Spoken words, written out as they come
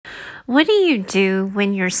What do you do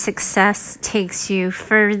when your success takes you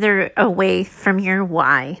further away from your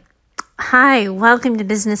why? Hi, welcome to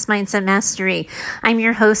Business Mindset Mastery. I'm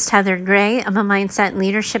your host, Heather Gray. I'm a mindset and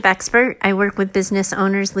leadership expert. I work with business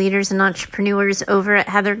owners, leaders, and entrepreneurs over at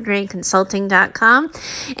heathergrayconsulting.com.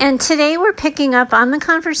 And today we're picking up on the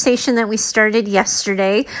conversation that we started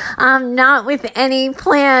yesterday, not with any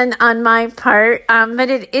plan on my part,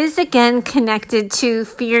 but it is again connected to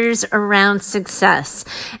fears around success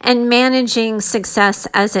and managing success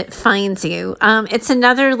as it finds you. It's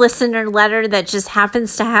another listener letter that just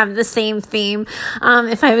happens to have the same theme.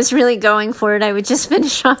 If I was really going for it, I would just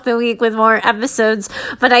finish off the week with more episodes,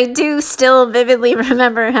 but I do still vividly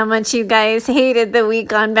remember how much you guys hated the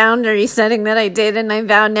week on boundary setting that I did, and I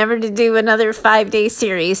vowed never to do another 5-day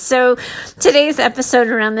series. So today's episode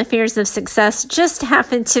around the fears of success just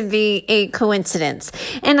happened to be a coincidence.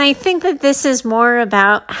 And I think that this is more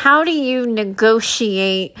about how do you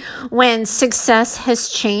negotiate when success has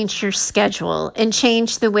changed your schedule and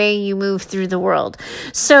changed the way you move through the world.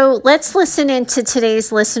 So let's listen into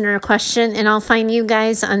today's listener question, and I'll find you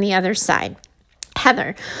guys on the other side.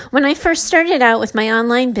 Heather, when I first started out with my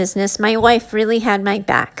online business, my wife really had my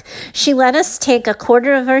back. She let us take a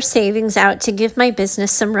quarter of our savings out to give my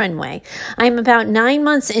business some runway. I'm about 9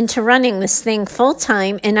 months into running this thing full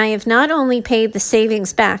time, and I have not only paid the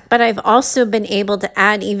savings back, but I've also been able to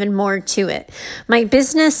add even more to it. My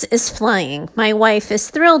business is flying. My wife is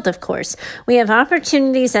thrilled, of course. We have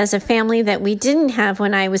opportunities as a family that we didn't have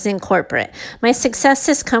when I was in corporate. My success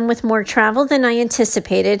has come with more travel than I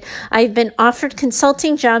anticipated. I've been offered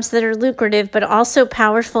consulting jobs that are lucrative, but also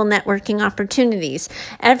powerful networking opportunities.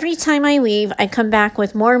 Every time I leave, I come back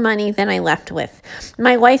with more money than I left with.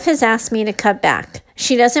 My wife has asked me to cut back.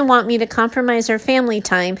 She doesn't want me to compromise our family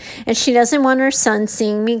time, and she doesn't want her son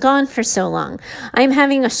seeing me gone for so long. I'm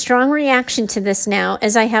having a strong reaction to this now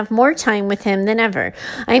as I have more time with him than ever.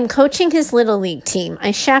 I am coaching his Little League team.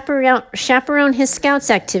 I chaperone his Scouts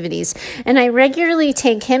activities, and I regularly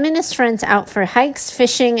take him and his friends out for hikes,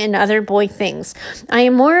 fishing, and other boy things. I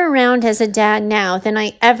am more around as a dad now than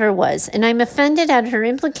I ever was, and I'm offended at her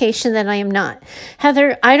implication that I am not.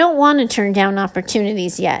 Heather, I don't want to turn down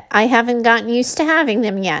opportunities yet. I haven't gotten used to having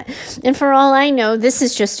them yet. And for all I know, this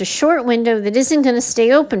is just a short window that isn't going to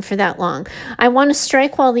stay open for that long. I want to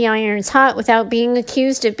strike while the iron's hot without being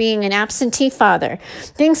accused of being an absentee father.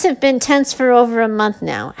 Things have been tense for over a month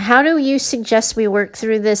now. How do you suggest we work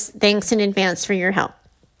through this? Thanks in advance for your help.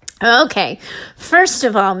 Okay, first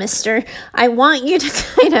of all, mister, I want you to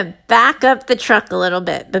kind of back up the truck a little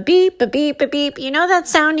bit. Ba-beep, ba-beep, ba-beep. You know that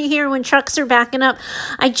sound you hear when trucks are backing up?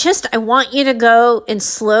 I want you to go and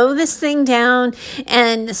slow this thing down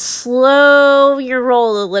and slow your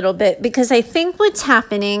roll a little bit, because I think what's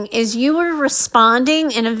happening is you are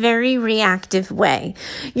responding in a very reactive way.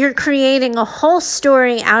 You're creating a whole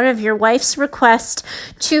story out of your wife's request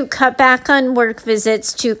to cut back on work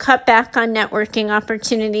visits, to cut back on networking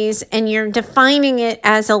opportunities, and you're defining it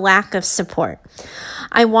as a lack of support.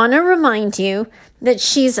 I want to remind you that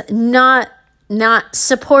she's not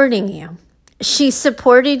supporting you. She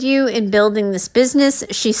supported you in building this business.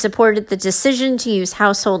 She supported the decision to use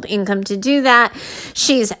household income to do that.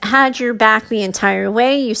 She's had your back the entire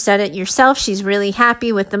way. You said it yourself. She's really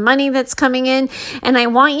happy with the money that's coming in. And I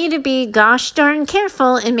want you to be gosh darn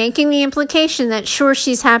careful in making the implication that sure,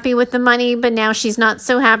 she's happy with the money, but now she's not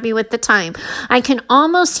so happy with the time. I can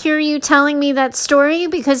almost hear you telling me that story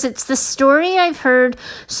because it's the story I've heard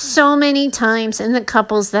so many times in the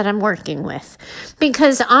couples that I'm working with.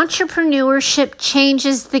 Because entrepreneurship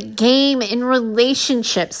changes the game in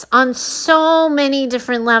relationships on so many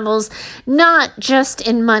different levels, not just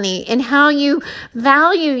in money, in how you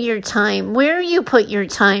value your time, where you put your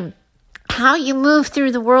time, how you move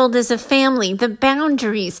through the world as a family, the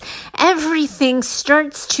boundaries, everything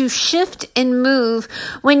starts to shift and move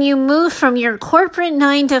when you move from your corporate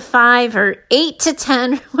 9 to 5 or 8 to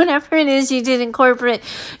 10, whatever it is you did in corporate,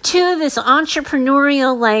 to this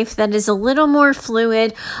entrepreneurial life that is a little more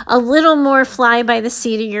fluid, a little more fly by the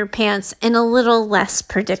seat of your pants, and a little less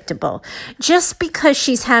predictable. Just because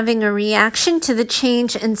she's having a reaction to the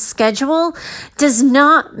change in schedule does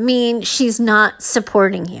not mean she's not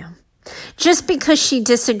supporting you. Just because she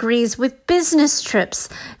disagrees with business trips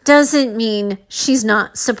doesn't mean she's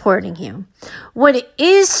not supporting you. What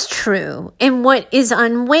is true and what is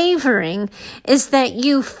unwavering is that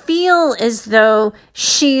you feel as though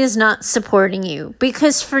she is not supporting you.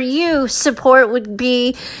 Because for you, support would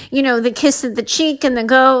be, the kiss of the cheek and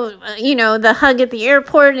the hug at the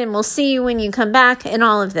airport and we'll see you when you come back and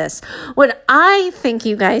all of this. What I think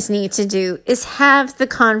you guys need to do is have the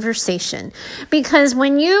conversation. Because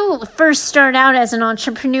when you first start out as an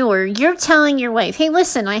entrepreneur, you're telling your wife, hey,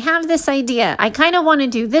 listen, I have this idea. I kind of want to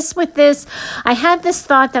do this with this. I had this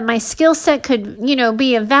thought that my skill set could,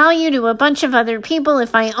 be of value to a bunch of other people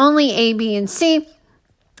if I only A, B, and C.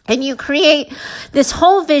 And you create this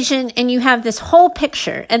whole vision and you have this whole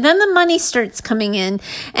picture. And then the money starts coming in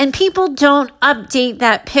and people don't update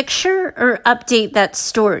that picture or update that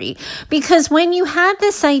story. Because when you had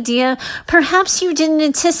this idea, perhaps you didn't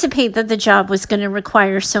anticipate that the job was going to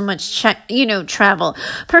require so much, travel.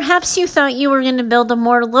 Perhaps you thought you were going to build a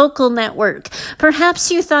more local network.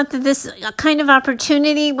 Perhaps you thought that this kind of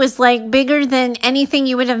opportunity was bigger than anything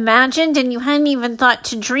you would have imagined and you hadn't even thought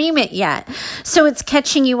to dream it yet. So it's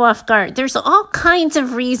catching you off guard. There's all kinds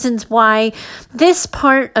of reasons why this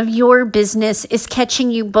part of your business is catching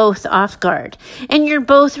you both off guard and you're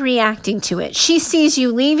both reacting to it. She sees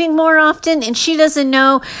you leaving more often and she doesn't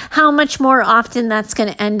know how much more often that's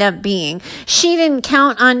going to end up being. She didn't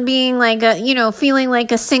count on being feeling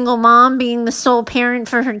like a single mom, being the sole parent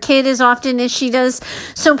for her kid as often as she does.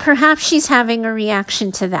 So perhaps she's having a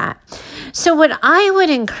reaction to that. So what I would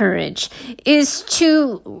encourage is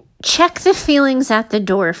to check the feelings at the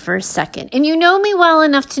door for a second. And you know me well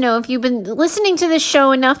enough to know, if you've been listening to this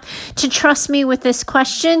show enough to trust me with this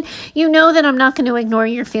question, you know that I'm not going to ignore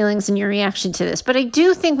your feelings and your reaction to this. But I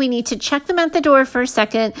do think we need to check them at the door for a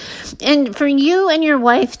second. And for you and your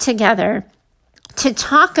wife together, to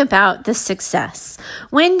talk about the success.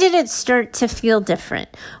 When did it start to feel different?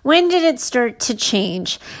 When did it start to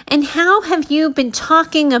change? And how have you been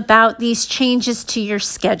talking about these changes to your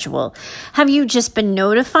schedule? Have you just been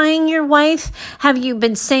notifying your wife? Have you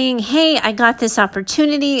been saying, hey, I got this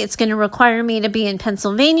opportunity. It's going to require me to be in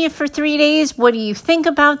Pennsylvania for 3 days. What do you think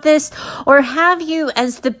about this? Or have you,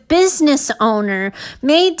 as the business owner,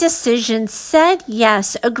 made decisions, said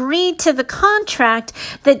yes, agreed to the contract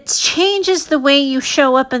that changes the way you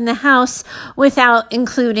show up in the house without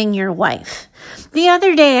including your wife? The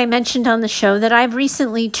other day I mentioned on the show that I've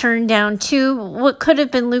recently turned down 2 what could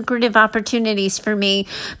have been lucrative opportunities for me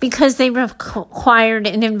because they required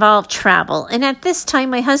and involved travel. And at this time,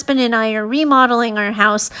 my husband and I are remodeling our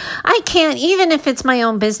house. I can't, even if it's my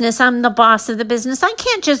own business, I'm the boss of the business, I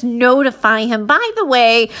can't just notify him, by the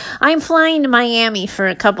way, I'm flying to Miami for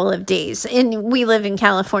a couple of days and we live in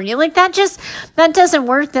California. That doesn't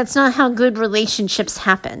work. That's not how good relationships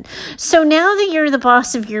happen. So now that you're the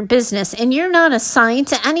boss of your business and you're not assigned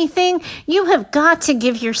to anything, you have got to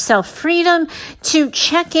give yourself freedom to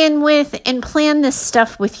check in with and plan this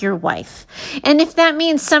stuff with your wife. And if that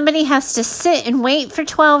means somebody has to sit and wait for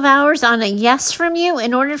 12 hours on a yes from you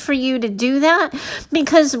in order for you to do that,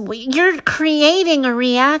 because you're creating a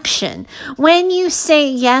reaction. When you say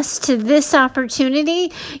yes to this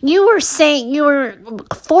opportunity, you are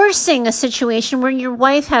forcing a situation where your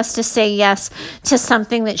wife has to say yes to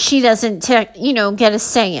something that she doesn't get a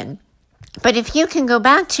say in. But if you can go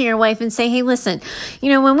back to your wife and say, hey, listen,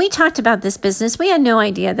 when we talked about this business, we had no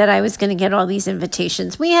idea that I was going to get all these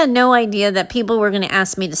invitations. We had no idea that people were going to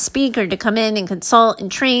ask me to speak or to come in and consult and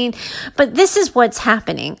train. But this is what's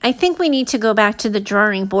happening. I think we need to go back to the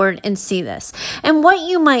drawing board and see this. And what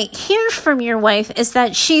you might hear from your wife is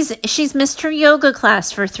that she's missed her yoga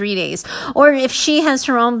class for 3 days. Or if she has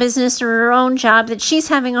her own business or her own job, that she's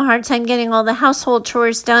having a hard time getting all the household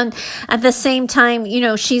chores done at the same time,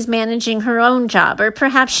 she's managing her own job, or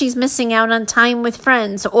perhaps she's missing out on time with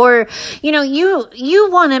friends, or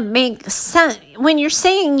you want to make sense when you're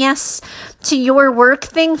saying yes to your work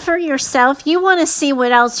thing for yourself. You want to see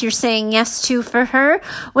what else you're saying yes to for her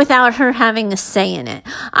without her having a say in it.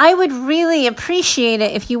 I would really appreciate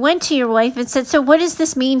it if you went to your wife and said, so what does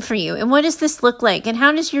this mean for you, and what does this look like, and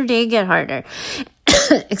how does your day get harder?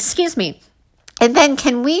 Excuse me. And then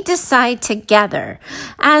can we decide together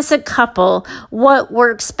as a couple what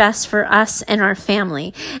works best for us and our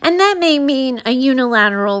family? And that may mean a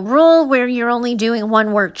unilateral rule where you're only doing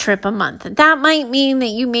 1 work trip a month. That might mean that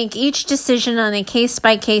you make each decision on a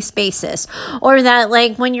case-by-case basis. Or that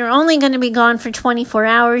when you're only going to be gone for 24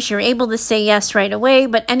 hours, you're able to say yes right away,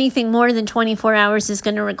 but anything more than 24 hours is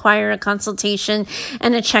going to require a consultation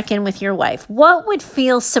and a check-in with your wife. What would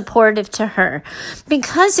feel supportive to her?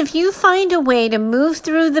 Because if you find a way to move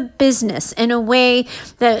through the business in a way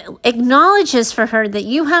that acknowledges for her that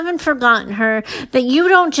you haven't forgotten her, that you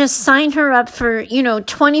don't just sign her up for,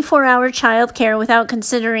 24-hour childcare without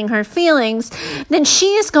considering her feelings, then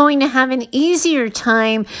she is going to have an easier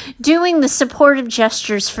time doing the supportive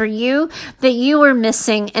gestures for you that you are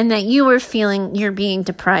missing and that you are feeling you're being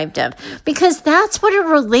deprived of. Because that's what a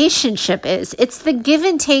relationship is. It's the give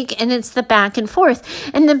and take, and it's the back and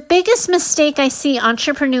forth. And the biggest mistake I see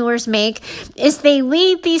entrepreneurs make is they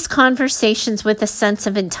lead these conversations with a sense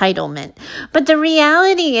of entitlement. But the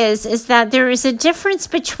reality is that there is a difference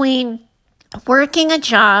between working a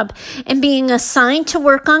job and being assigned to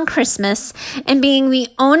work on Christmas and being the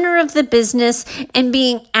owner of the business and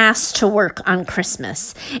being asked to work on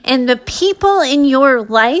Christmas. And the people in your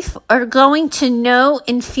life are going to know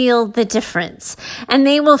and feel the difference. And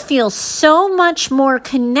they will feel so much more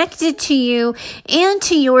connected to you and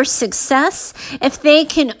to your success if they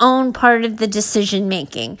can own part of the decision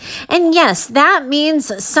making. And yes, that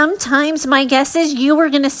means sometimes my guess is you are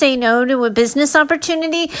going to say no to a business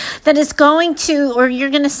opportunity that is going to, or you're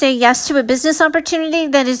going to say yes to a business opportunity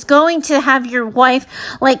that is going to have your wife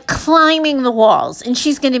like climbing the walls, and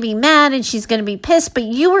she's going to be mad and she's going to be pissed, but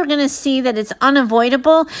you are going to see that it's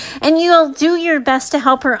unavoidable and you'll do your best to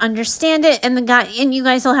help her understand it, and you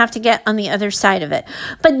guys will have to get on the other side of it.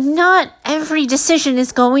 But not every decision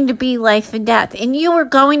is going to be life and death, and you are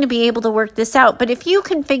going to be able to work this out. But if you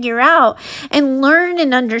can figure out and learn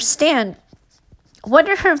and understand what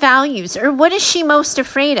are her values, or what is she most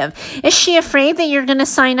afraid of? Is she afraid that you're going to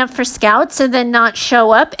sign up for Scouts and then not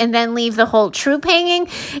show up and then leave the whole troop hanging?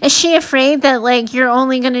 Is she afraid that you're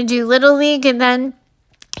only going to do Little League and then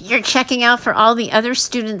you're checking out for all the other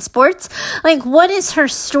student sports? What is her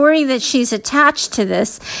story that she's attached to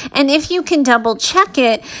this? And if you can double check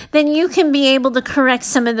it, then you can be able to correct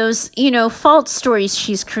some of those, false stories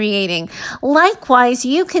she's creating. Likewise,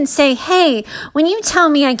 you can say, hey, when you tell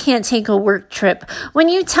me I can't take a work trip, when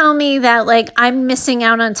you tell me that I'm missing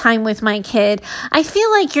out on time with my kid, I feel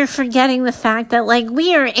like you're forgetting the fact that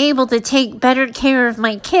we are able to take better care of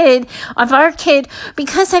our kid,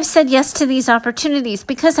 because I've said yes to these opportunities,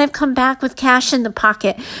 because I've come back with cash in the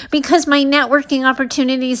pocket, because my networking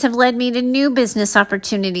opportunities have led me to new business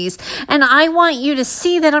opportunities. And I want you to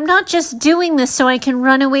see that I'm not just doing this so I can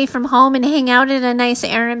run away from home and hang out at a nice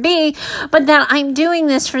Airbnb, but that I'm doing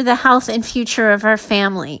this for the health and future of our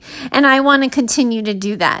family. And I want to continue to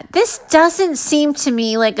do that. This doesn't seem to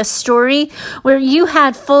me like a story where you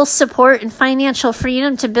had full support and financial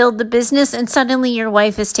freedom to build the business and suddenly your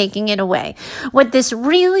wife is taking it away. What this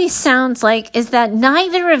really sounds like is that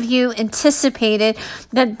neither of you anticipated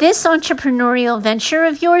that this entrepreneurial venture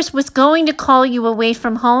of yours was going to call you away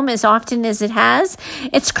from home as often as it has.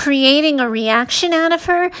 It's creating a reaction out of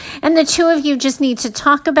her, and the two of you just need to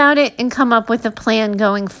talk about it and come up with a plan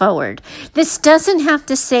going forward. This doesn't have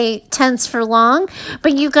to say tense for long,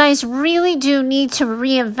 but you guys really do need to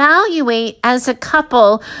reevaluate as a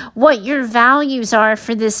couple what your values are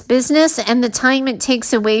for this business and the time it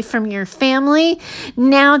takes away from your family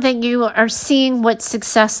now that you are seeing what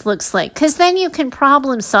success looks like. Because then you can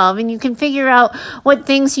problem solve and you can figure out what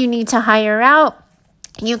things you need to hire out.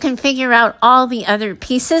 You can figure out all the other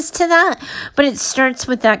pieces to that, but it starts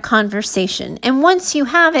with that conversation. And once you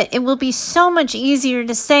have it, it will be so much easier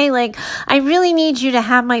to say, I really need you to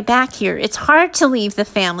have my back here. It's hard to leave the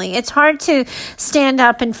family. It's hard to stand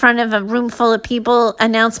up in front of a room full of people,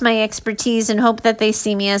 announce my expertise, and hope that they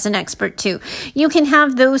see me as an expert too. You can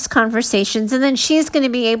have those conversations, and then she's going to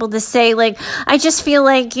be able to say, I just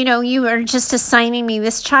feel you are just assigning me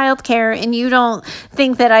this childcare, and you don't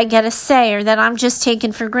think that I get a say, or that I'm just taken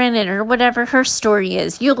for granted, or whatever her story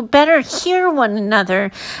is. You'll better hear one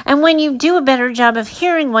another. And when you do a better job of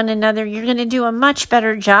hearing one another, you're going to do a much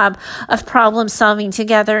better job of problem solving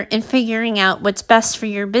together and figuring out what's best for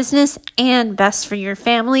your business and best for your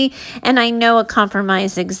family. And I know a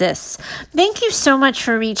compromise exists. Thank you so much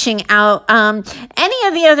for reaching out. Any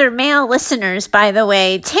of the other male listeners, by the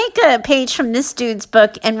way, take a page from this dude's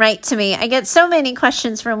book and write to me. I get so many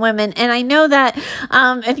questions from women, and I know that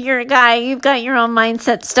if you're a guy, you've got your own mindset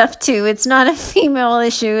stuff too. It's not a female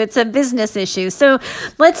issue, it's a business issue. So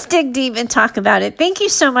let's dig deep and talk about it. Thank you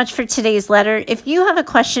so much for today's letter. If you have a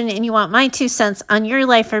question and you want my 2 cents on your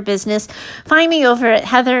life or business, find me over at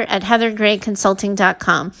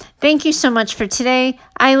heather@heathergrayconsulting.com. Thank you so much for today.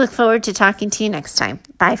 I look forward to talking to you next time.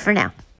 Bye for now.